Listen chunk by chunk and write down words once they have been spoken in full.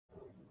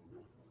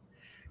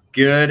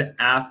Good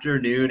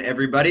afternoon,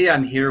 everybody.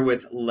 I'm here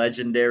with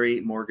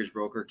legendary mortgage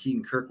broker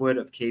Keaton Kirkwood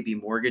of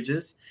KB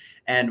Mortgages,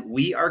 and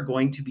we are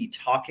going to be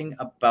talking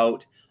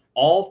about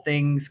all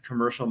things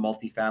commercial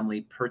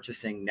multifamily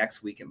purchasing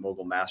next week at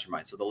Mogul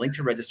Mastermind. So the link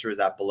to register is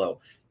that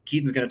below.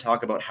 Keaton's going to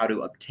talk about how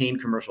to obtain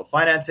commercial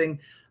financing.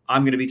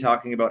 I'm going to be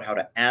talking about how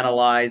to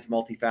analyze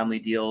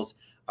multifamily deals,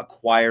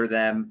 acquire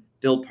them,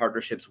 build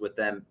partnerships with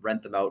them,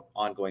 rent them out,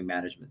 ongoing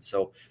management.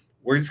 So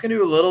we're just going to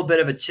do a little bit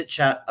of a chit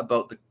chat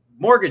about the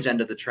mortgage end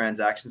of the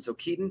transaction. So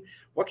Keaton,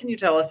 what can you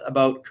tell us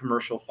about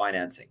commercial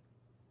financing?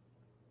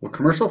 Well,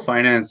 commercial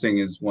financing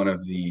is one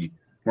of the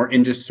more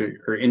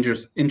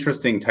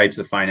interesting types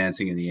of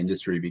financing in the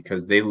industry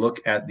because they look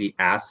at the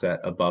asset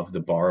above the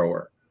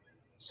borrower.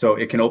 So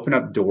it can open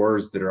up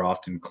doors that are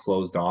often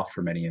closed off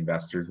for many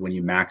investors when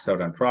you max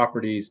out on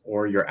properties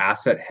or you're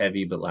asset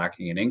heavy but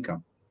lacking in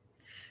income.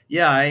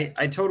 Yeah,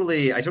 I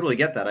totally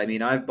get that. I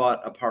mean, I've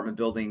bought apartment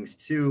buildings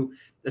too,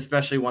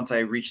 especially once I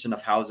reached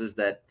enough houses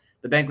that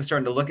the bank was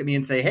starting to look at me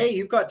and say, "Hey,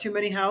 you've got too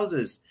many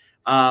houses,"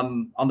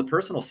 on the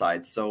personal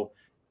side. So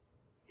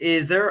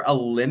is there a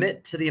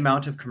limit to the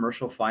amount of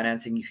commercial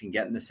financing you can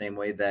get in the same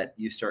way that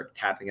you start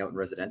tapping out in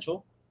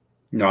residential?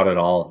 Not at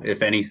all.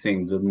 If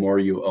anything, the more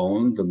you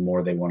own, the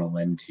more they want to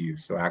lend to you.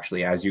 So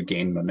actually, as you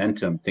gain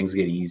momentum, things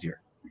get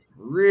easier.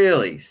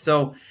 Really?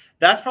 So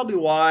that's probably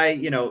why,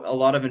 a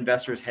lot of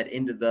investors head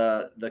into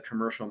the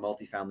commercial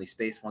multifamily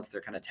space once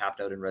they're kind of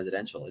tapped out in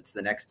residential. It's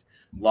the next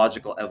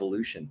logical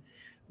evolution.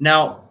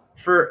 Now,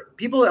 for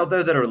people out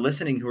there that are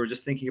listening who are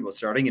just thinking about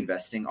starting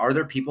investing, are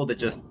there people that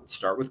just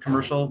start with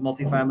commercial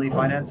multifamily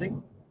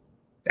financing?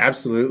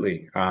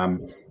 Absolutely. I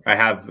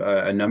have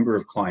a number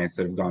of clients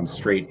that have gone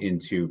straight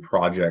into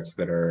projects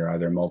that are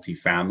either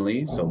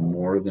multifamily, so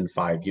more than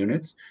 5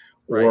 units,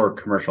 Right. or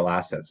commercial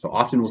assets. So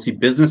often we'll see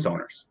business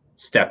owners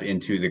step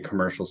into the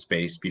commercial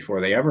space before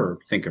they ever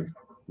think of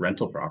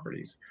rental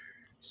properties.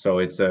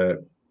 So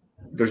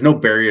there's no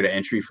barrier to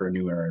entry for a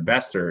newer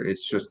investor.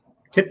 It's just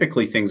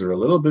typically things are a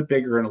little bit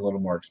bigger and a little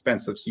more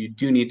expensive. So you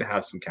do need to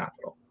have some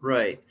capital.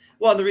 Right.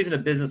 Well, the reason a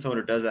business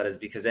owner does that is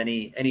because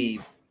any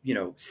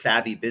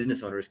savvy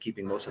business owner is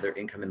keeping most of their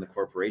income in the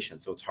corporation.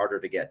 So it's harder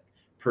to get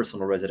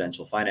personal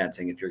residential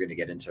financing if you're going to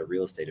get into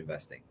real estate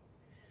investing.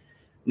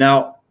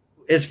 Now,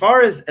 as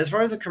far as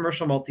the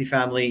commercial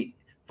multifamily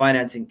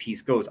financing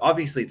piece goes,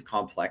 obviously it's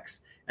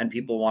complex and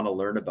people want to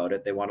learn about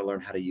it. They want to learn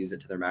how to use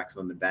it to their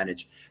maximum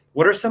advantage.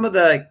 What are some of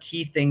the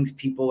key things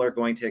people are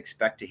going to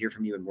expect to hear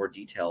from you in more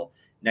detail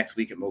next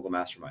week at Mogul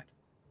Mastermind?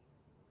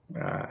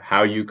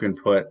 How you can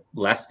put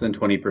less than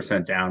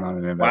 20% down on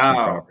an investment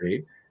Wow.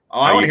 property,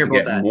 Oh, how I want to you hear can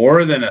about get that.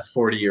 more than a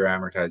 40-year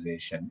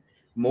amortization.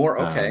 More.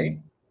 Okay.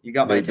 Um, You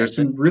got my there's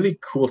some attention. really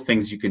cool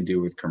things you can do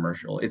with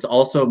commercial. It's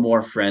also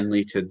more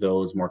friendly to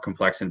those more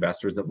complex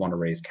investors that want to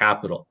raise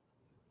capital.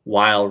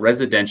 While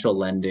residential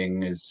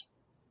lending is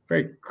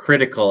very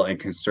critical and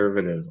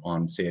conservative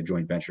on, say, a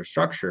joint venture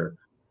structure,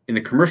 in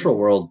the commercial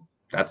world,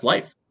 that's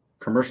life.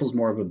 Commercial is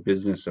more of a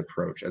business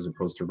approach as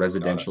opposed to Got it.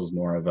 residential is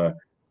more of a,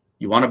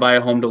 you want to buy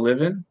a home to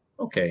live in?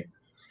 Okay.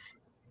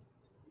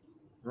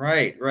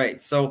 Right,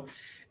 right. So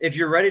if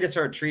you're ready to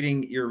start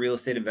treating your real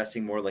estate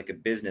investing more like a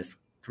business,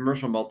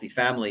 commercial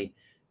multifamily,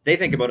 they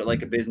think about it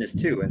like a business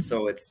too. And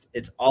so it's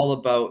all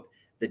about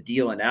the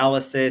deal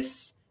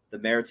analysis, the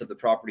merits of the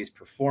property's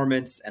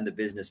performance, and the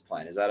business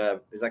plan. Is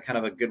that kind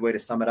of a good way to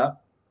sum it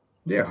up?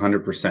 Yeah,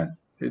 100%.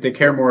 They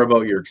care more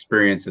about your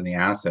experience in the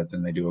asset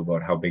than they do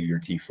about how big your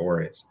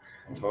T4 is.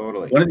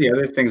 Totally. One of the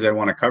other things I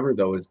want to cover,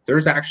 though, is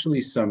there's actually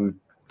some,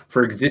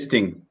 for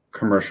existing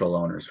commercial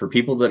owners, for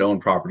people that own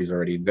properties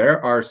already,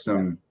 there are Yeah.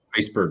 some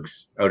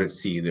icebergs out at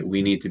sea that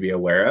we need to be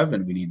aware of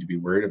and we need to be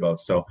worried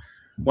about. So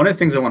one of the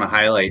things I want to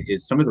highlight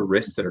is some of the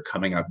risks that are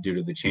coming up due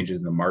to the changes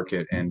in the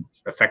market and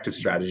effective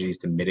strategies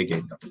to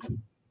mitigate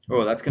them.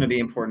 Oh, that's going to be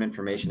important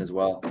information as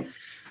well.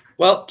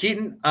 Well,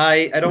 Keaton,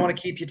 I don't want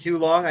to keep you too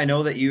long. I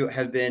know that you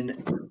have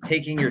been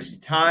taking your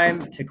time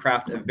to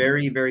craft a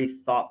very, very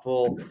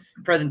thoughtful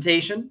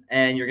presentation,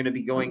 and you're going to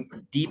be going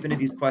deep into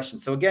these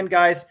questions. So again,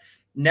 guys,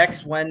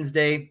 next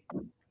Wednesday,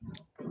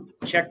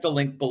 check the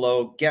link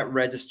below, get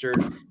registered,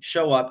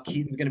 show up.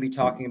 Keaton's going to be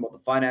talking about the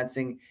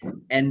financing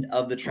end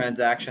of the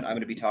transaction. I'm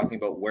going to be talking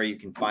about where you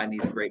can find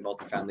these great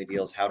multifamily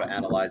deals, how to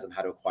analyze them,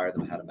 how to acquire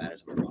them, how to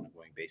manage them on an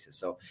ongoing basis.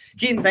 So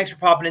Keaton, thanks for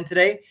popping in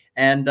today,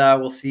 and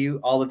we'll see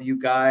all of you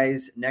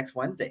guys next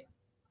Wednesday.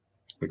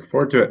 Looking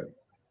forward to it.